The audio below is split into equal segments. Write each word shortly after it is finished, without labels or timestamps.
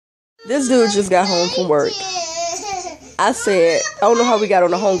This dude just got home from work. I said, I don't know how we got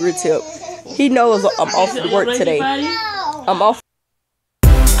on a hungry tip. He knows I'm off from work today. I'm off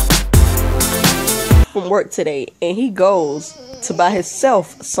from work today. And he goes to buy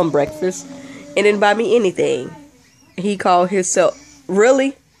himself some breakfast and didn't buy me anything. He called himself,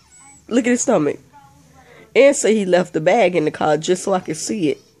 really? Look at his stomach. And say he left the bag in the car just so I could see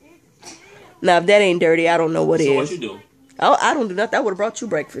it. Now, if that ain't dirty, I don't know what is. So what you do? I don't do nothing. I would have brought you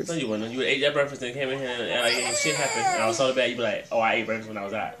breakfast. No, you wouldn't. You would have ate that breakfast and came in here and like, shit happened. And I was so bad, you'd be like, oh, I ate breakfast when I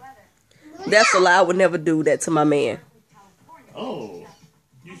was out. That's a lie. I would never do that to my man. Oh.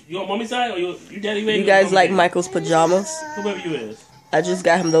 You on mommy's side or you daddy baby? You guys like Michael's pajamas? Whoever you is. I just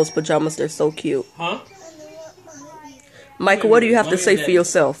got him those pajamas. They're so cute. Huh? Michael, what do you have to say for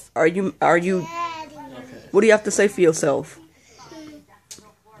yourself? Are you Okay. What do you have to say for yourself?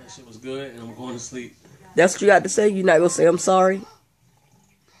 That shit was good and I'm going to sleep. That's what you got to say? You're not going to say I'm sorry?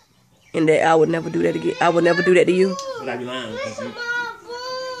 And that I would never do that again. I would never do that to you? But I be lying.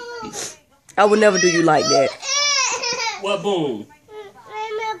 I would never do you like that. What boom?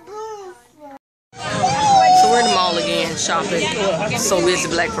 So we're in the mall again, shopping. So it's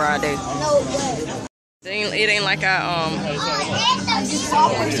Black Friday. It ain't like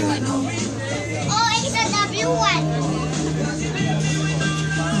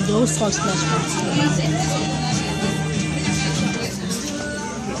Those talks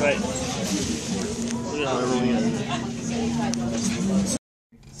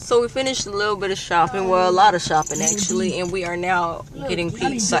So we finished a little bit of shopping, well, a lot of shopping actually, and we are now getting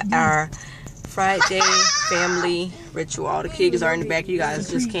pizza, our Friday family ritual. All the kids are in the back. You guys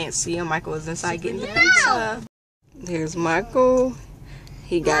just can't see him. Michael is inside getting the pizza. There's Michael.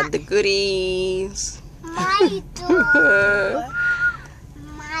 He got the goodies.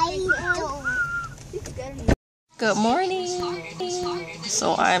 Good morning.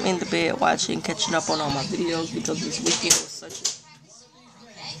 So I'm in the bed catching up on all my videos because this weekend was such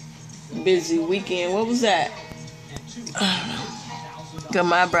a busy weekend. What was that? Got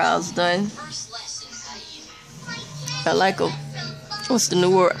my brows done. I like them. What's the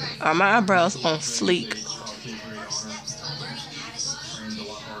new word? Are my eyebrows on fleek?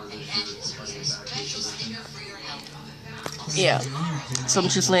 Yeah. So I'm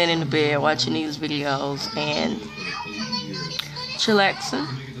just laying in the bed watching these videos and chillaxing.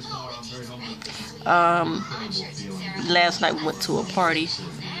 Last night we went to a party.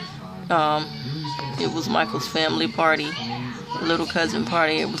 It was Michael's family party, little cousin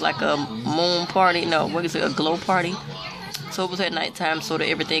party. It was like a moon party. No, what is it? A glow party. So it was at nighttime so that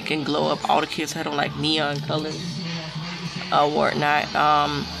everything can glow up. All the kids had on like neon colors or whatnot.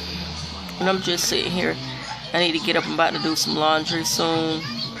 And I'm just sitting here. I need to get up. I'm about to do some laundry soon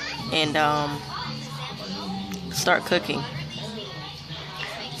and start cooking.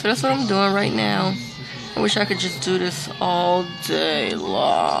 So that's what I'm doing right now. I wish I could just do this all day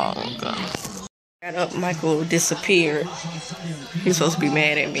long. Got up, Michael disappeared. He's supposed to be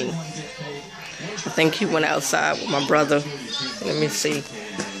mad at me. I think he went outside with my brother. Let me see.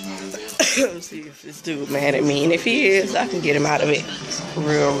 Let me see if this dude mad at me. And if he is, I can get him out of it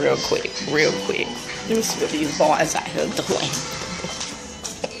real quick. Let me see what these boys out here doing.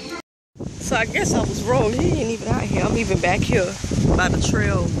 So I guess I was wrong. He ain't even out here. I'm even back here by the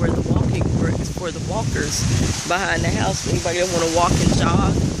trail where the walking is for the walkers behind the house. Anybody that want to walk and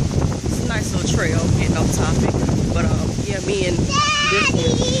jog. It's a nice little trail, getting off topic. But yeah, me and this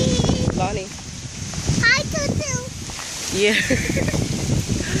one, Lonnie. Hi, Tutu. Yeah.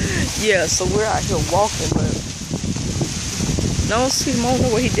 Yeah, so we're out here walking, but I don't see him. I don't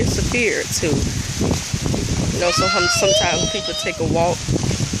know where he disappeared to. You know, sometimes people take a walk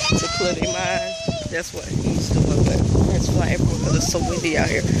to clear their mind. That's what he's doing, but it's flying because it's so windy out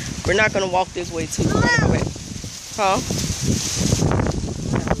here. We're not going to walk this way too. We're gonna go back. Huh?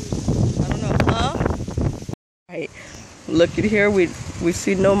 I don't know. Huh? Right. Look at here. We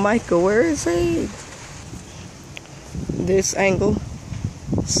see no Michael. Where is he? This angle.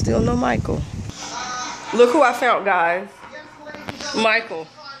 Still no Michael. Look who I found, guys. Michael.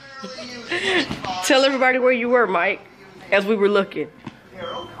 Tell everybody where you were, Mike, as we were looking.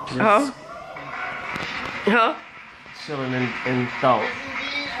 Yes. Huh? Chilling in thought.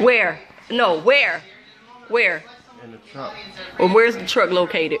 Where? No, where? Where? In the truck. Well, where's the truck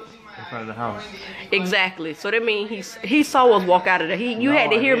located? In front of the house. Exactly. So that means he saw us walk out of there. You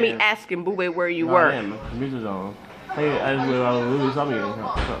had to hear me asking Boo where you were. I didn't. The music's on. Hey, I really saw me in the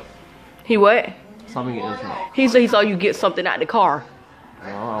truck. He what? Saw me get in the truck. He said he saw you get something out of the car. No,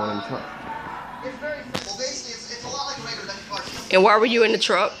 I was in the truck. And why were you in the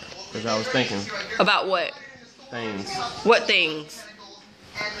truck? Because I was thinking. About what? Things. What things?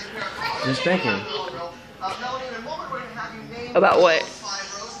 Just thinking. About what?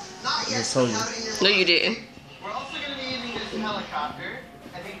 I just told you. No, you didn't. We're also going to be using this helicopter.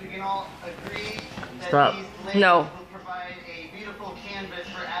 I think we can all agree that Stop. these blades No. will provide a beautiful canvas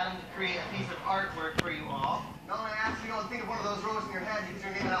for Adam to create a piece of artwork for you all. No, I asked you all to think of one of those rows in your head. You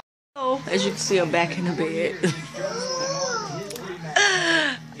can name it. Oh, as you can see, I'm back in the bed.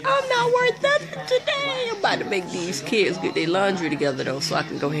 I'm not worth nothing today. I'm about to make these kids get their laundry together, though, so I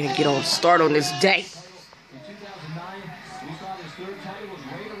can go ahead and start on this day.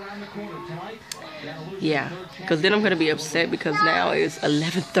 Yeah, because then I'm going to be upset because now it's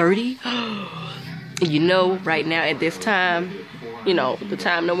 11:30. You know, right now at this time, you know, the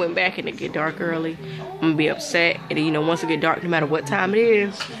time that went back and it get dark early, I'm going to be upset. And then, you know, once it get dark, no matter what time it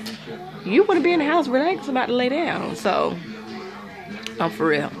is, you want to be in the house relaxed, about to lay down. So, I'm for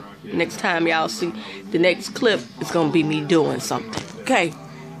real. Next time y'all see the next clip, it's going to be me doing something. Okay?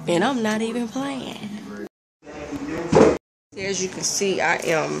 And I'm not even playing. As you can see, I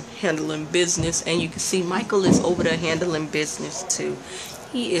am handling business, and you can see Michael is over there handling business too.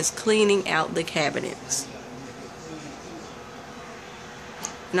 He is cleaning out the cabinets.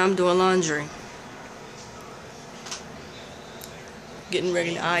 And I'm doing laundry. Getting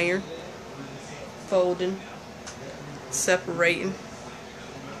ready to iron. Folding. Separating.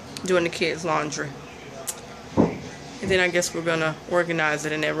 Doing the kids' laundry. And then I guess we're gonna organize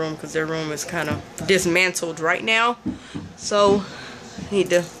it in that room because their room is kind of dismantled right now. So,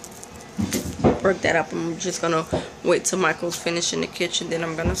 need to work that up. I'm just gonna wait till Michael's finishing the kitchen, then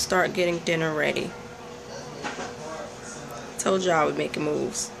I'm gonna start getting dinner ready. Told y'all I was making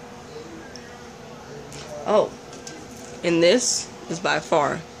moves. Oh, and this is by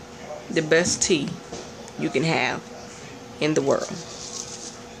far the best tea you can have in the world.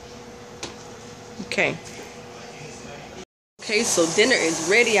 Okay. Okay, so dinner is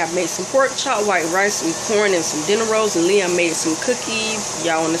ready. I made some pork chop, white rice, some corn, and some dinner rolls. And Leon made some cookies.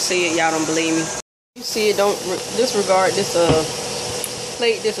 Y'all want to see it? Y'all don't believe me? You see it? Don't disregard this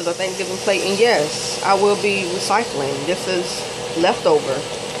plate. This is a Thanksgiving plate. And yes, I will be recycling. This is leftover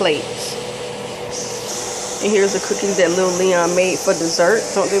plates. And here's the cookies that little Leon made for dessert.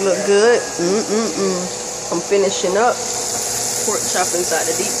 Don't they look good? I'm finishing up. Pork chop inside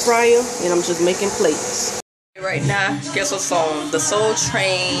the deep fryer. And I'm just making plates. Right now, guess what's on? The Soul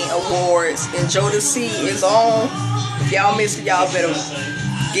Train Awards and Jodeci is on. If y'all missed it, y'all better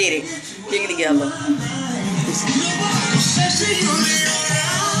get it. Get it together.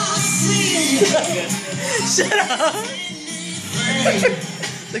 Shut up.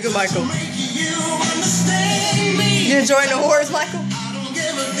 Look at Michael. You enjoying the awards, Michael?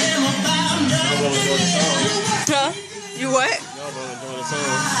 Huh? You what?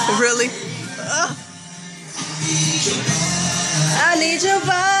 Really? I need your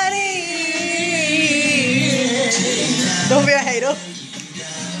body. Don't be a hater.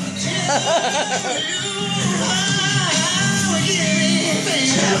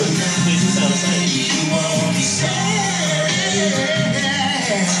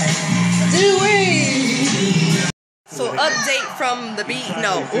 Do we? So update from the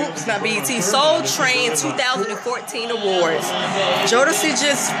not BET, Soul Train 2014 Awards. Jodeci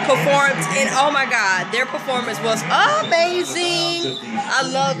just performed, and oh my God, their performance was amazing. I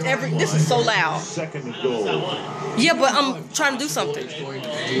loved this is so loud. Yeah, but I'm trying to do something.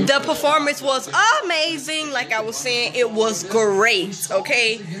 The performance was amazing. Like I was saying, it was great,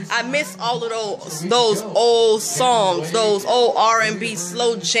 okay? I miss all of those old songs, those old R&B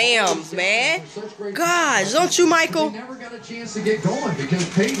slow jams, man. Gosh, don't you, Michael? Never got a chance to get going because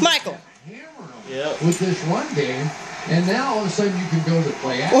Peyton Yep. with this run game, and now all of a sudden you can go to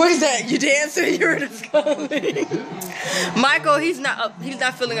play. What is that? You dancing? You're disgusting. Michael, he's not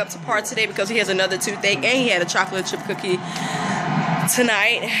feeling up to par today because he has another toothache, and he had a chocolate chip cookie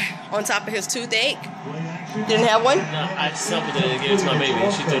tonight on top of his toothache. You didn't have one? No, I sampled it and gave it to my baby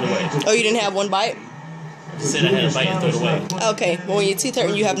and she threw it away. Oh, you didn't have one bite? She said I had a bite and threw it away. Okay, well when your teeth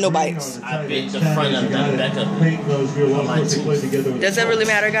hurt, you have no bites. I bit the front of it, not the back of it. Does that really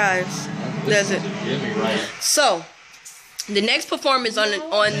matter, guys? Does it? Right. So, the next performance on the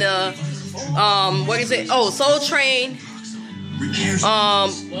what is it? Oh, Soul Train.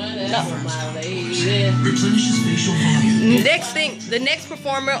 The next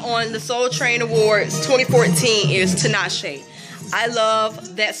performer on the Soul Train Awards 2014 is Tinashe. I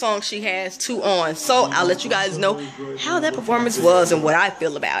love that song she has, 2 On. So I'll let you guys know how that performance was and what I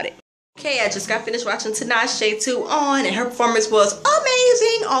feel about it. Okay, I just got finished watching Tinashe 2 On, and her performance was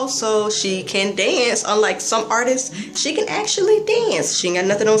amazing. Also, she can dance. Unlike some artists, she can actually dance. She ain't got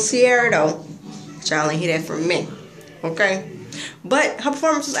nothing on Sierra though. Y'all ain't hear that from me. Okay? but her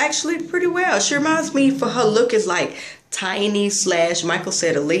performance was actually pretty well. She reminds me, for her look, is like Tiny / Michael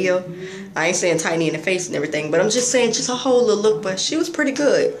said Aaliyah. I ain't saying tiny in the face and everything, but I'm just saying just her whole little look. But she was pretty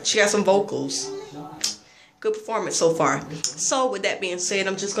good. She got some vocals. Good performance so far. So with that being said,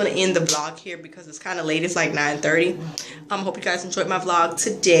 I'm just going to end the vlog here because it's kind of late. It's like 9:30. Hope you guys enjoyed my vlog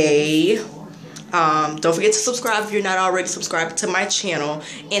today. Don't forget to subscribe if you're not already subscribed to my channel.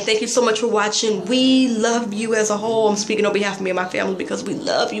 And thank you so much for watching. We love you as a whole. I'm speaking on behalf of me and my family because we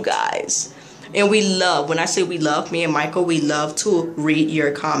love you guys. And we love, when I say we love, me and Michael, we love to read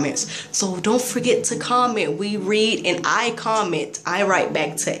your comments. So don't forget to comment. We read and I comment. I write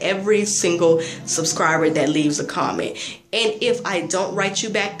back to every single subscriber that leaves a comment. And if I don't write you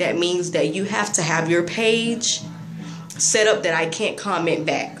back, that means that you have to have your page set up that I can't comment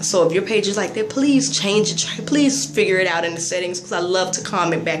back. So if your page is like that, please change it. Please figure it out in the settings, because I love to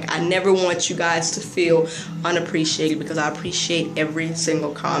comment back. I never want you guys to feel unappreciated because I appreciate every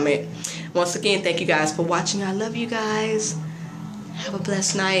single comment. Once again, thank you guys for watching. I love you guys. Have a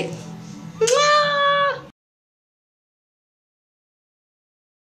blessed night. Mwah!